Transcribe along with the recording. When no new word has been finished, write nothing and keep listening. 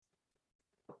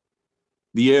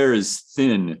The air is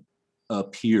thin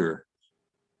up here.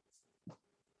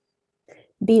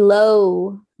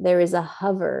 Below, there is a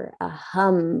hover, a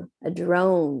hum, a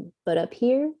drone, but up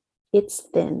here, it's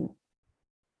thin.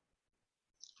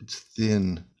 It's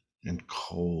thin and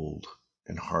cold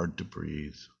and hard to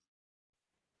breathe.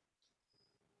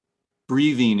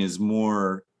 Breathing is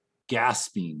more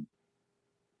gasping.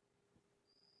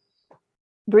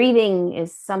 Breathing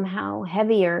is somehow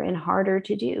heavier and harder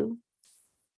to do.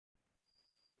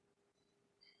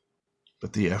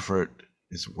 But the effort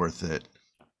is worth it.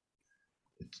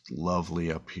 It's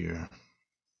lovely up here.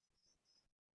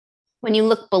 When you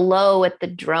look below at the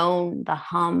drone, the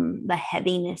hum, the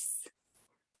heaviness,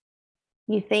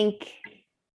 you think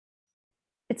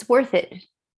it's worth it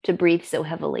to breathe so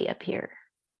heavily up here.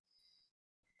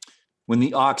 When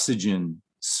the oxygen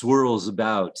swirls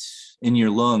about in your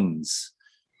lungs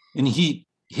and heat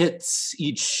hits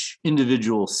each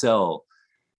individual cell,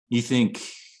 you think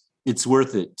it's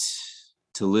worth it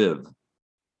to live.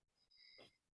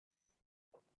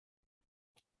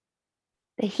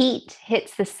 The heat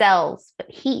hits the cells, but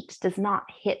heat does not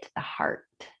hit the heart.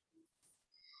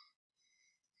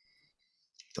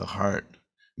 The heart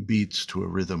beats to a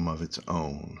rhythm of its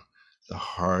own. The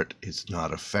heart is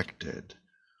not affected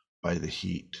by the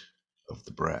heat of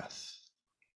the breath.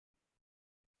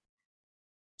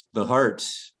 The heart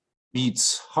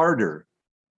beats harder,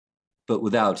 but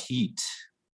without heat.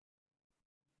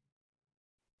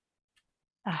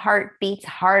 The heart beats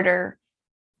harder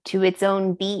to its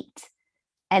own beat,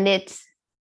 and it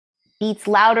beats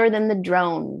louder than the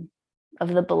drone of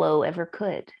the below ever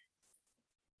could.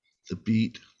 The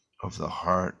beat of the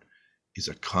heart is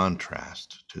a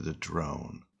contrast to the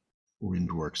drone.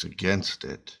 Wind works against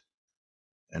it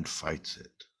and fights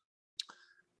it.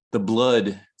 The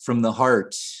blood from the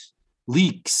heart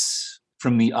leaks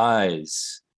from the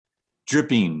eyes,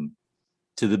 dripping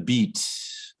to the beat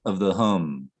of the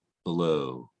hum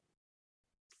below.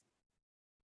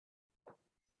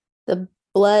 The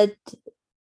blood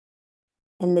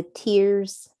and the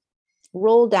tears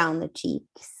roll down the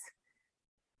cheeks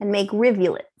and make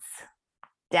rivulets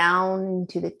down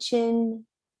into the chin,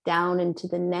 down into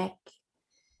the neck,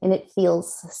 and it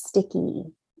feels sticky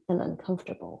and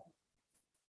uncomfortable.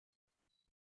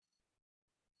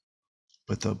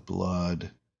 But the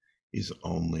blood is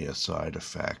only a side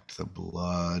effect. The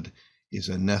blood is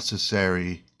a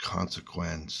necessary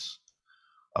consequence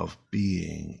of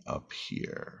being up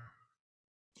here.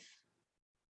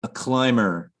 A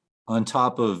climber on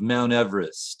top of Mount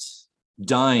Everest,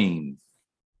 dying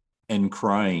and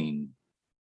crying.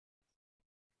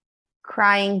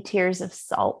 Crying tears of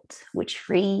salt, which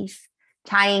freeze,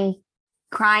 tying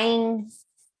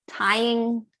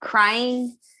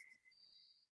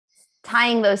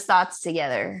those thoughts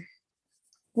together.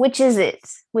 Which is it?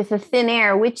 With the thin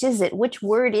air, which is it? Which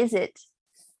word is it?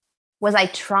 Was I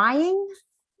trying?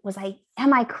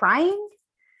 Am I crying?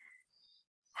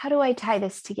 How do I tie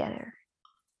this together?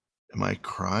 Am I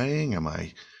crying? Am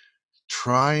I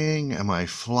trying? Am I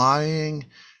flying?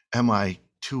 Am I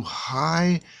too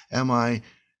high? Am I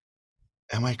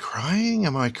crying?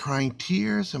 Am I crying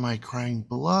tears? Am I crying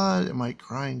blood? Am I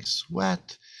crying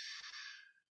sweat?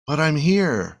 But I'm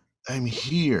here,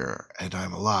 and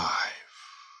I'm alive.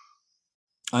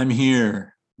 I'm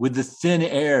here with the thin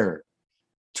air,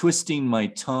 twisting my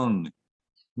tongue,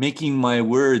 making my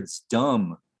words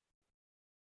dumb.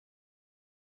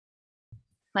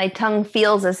 My tongue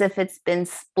feels as if it's been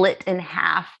split in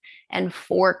half and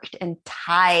forked and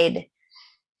tied.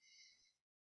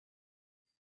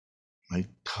 My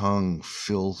tongue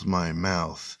fills my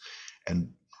mouth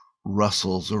and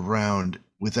rustles around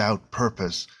without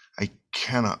purpose. I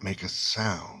cannot make a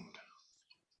sound.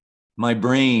 My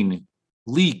brain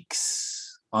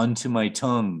leaks onto my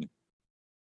tongue.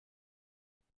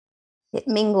 It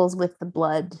mingles with the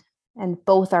blood, and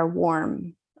both are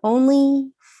warm,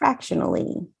 only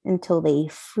fractionally until they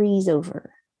freeze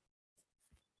over.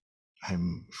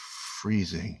 I'm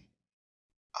freezing.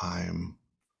 I'm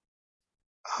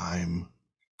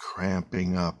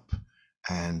cramping up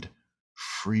and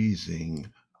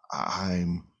freezing.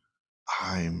 I'm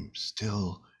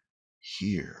still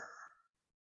here.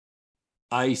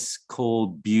 Ice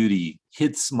cold beauty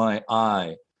hits my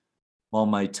eye while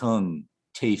my tongue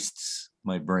tastes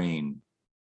my brain.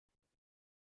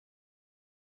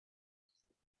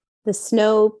 The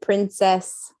snow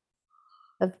princess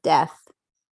of death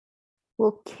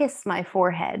will kiss my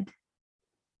forehead,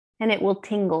 and it will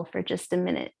tingle for just a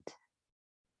minute.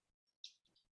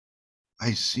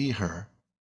 I see her.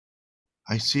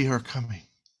 I see her coming.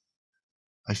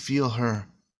 I feel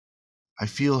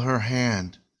her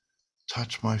hand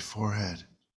touch my forehead,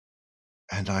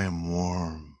 and I am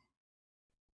warm.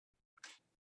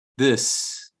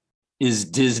 This is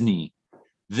Disney.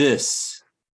 This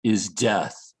is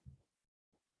death.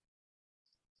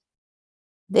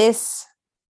 This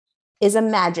is a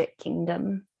magic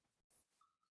kingdom.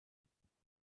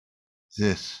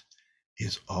 This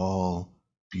is all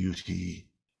beauty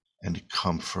and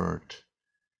comfort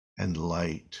and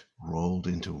light rolled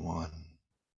into one.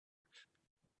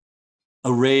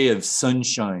 A ray of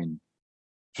sunshine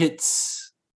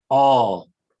hits all,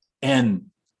 and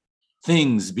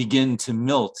things begin to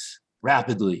melt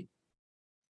rapidly.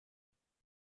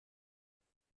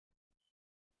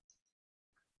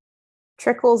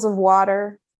 Trickles of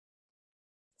water,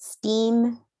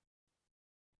 steam,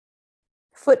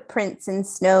 footprints in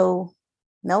snow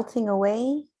melting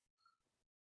away.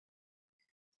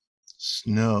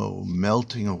 Snow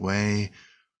melting away,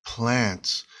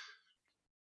 plants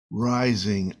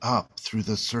rising up through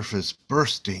the surface,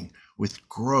 bursting with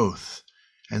growth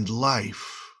and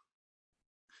life.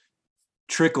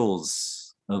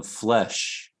 Trickles of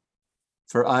flesh,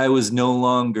 for I was no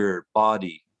longer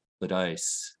body, but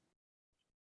ice.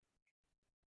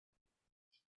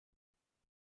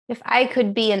 If I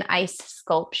could be an ice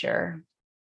sculpture,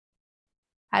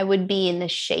 I would be in the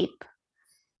shape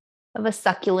of a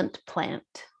succulent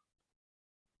plant.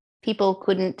 People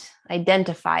couldn't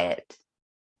identify it,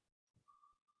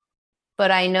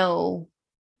 but I know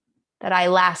that I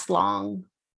last long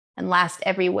and last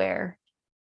everywhere.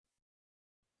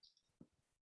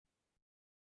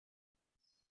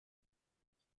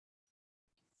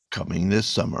 Coming this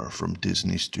summer from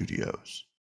Disney Studios,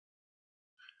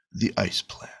 The Ice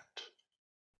Plant.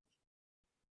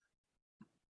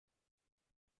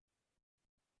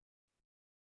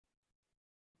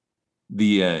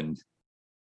 The end.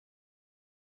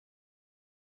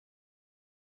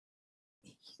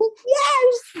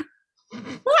 Yes!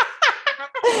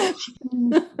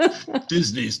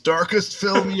 Disney's darkest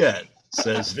film yet,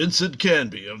 says Vincent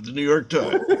Canby of the New York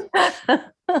Times.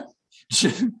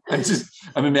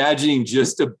 I'm imagining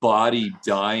just a body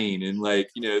dying in, like,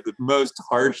 the most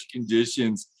harsh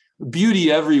conditions,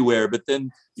 beauty everywhere, but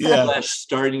then flesh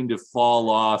starting to fall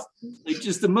off, like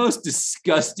just the most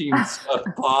disgusting stuff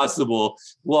possible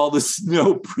while the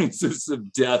Snow Princess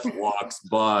of Death walks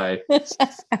by.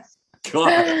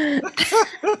 God.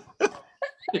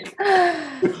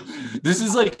 This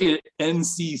is like an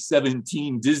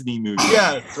NC-17 Disney movie.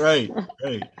 Yeah, right.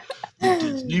 The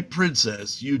Disney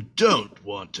princess you don't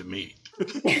want to meet.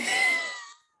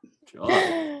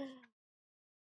 God.